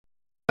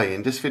Hi,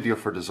 in this video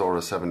for the Xoro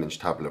 7-inch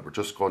tablet, we're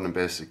just going to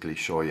basically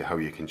show you how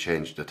you can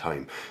change the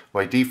time.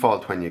 By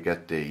default, when you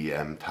get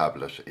the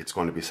tablet, it's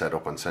going to be set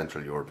up on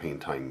Central European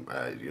time,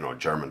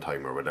 German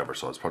time or whatever,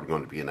 so it's probably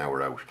going to be an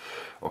hour out.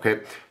 Okay,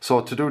 so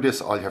to do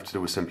this, all you have to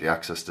do is simply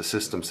access the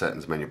System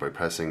Settings menu by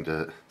pressing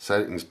the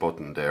Settings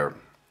button there,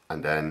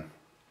 and then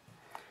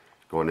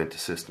going into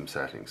System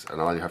Settings. And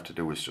all you have to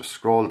do is just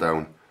scroll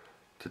down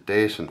to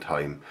Date and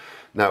Time.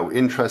 Now,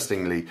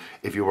 interestingly,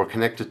 if you were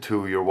connected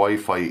to your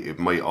Wi-Fi, it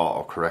might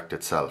auto-correct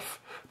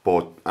itself.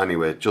 But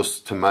anyway,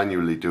 just to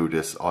manually do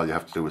this, all you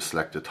have to do is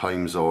select the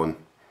time zone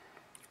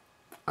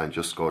and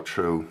just go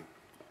through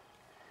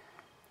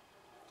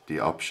the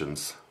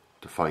options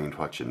to find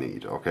what you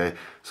need, okay?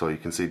 So you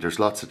can see there's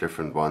lots of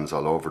different ones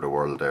all over the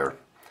world there,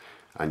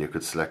 and you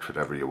could select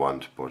whatever you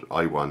want, but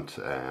I want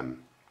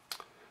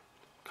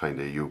kind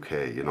of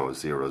UK,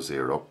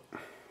 00.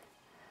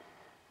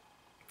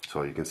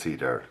 So you can see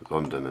there,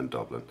 London and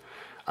Dublin.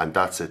 And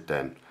that's it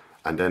then.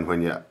 And then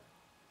when you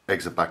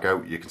exit back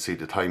out, you can see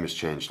the time has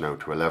changed now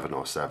to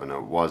 11:07.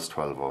 It was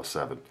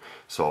 12:07.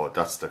 So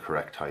that's the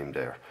correct time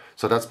there.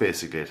 So that's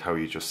basically it, how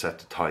you just set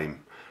the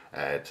time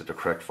to the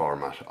correct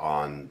format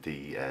on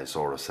the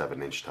Xoro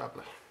 7-inch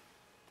tablet.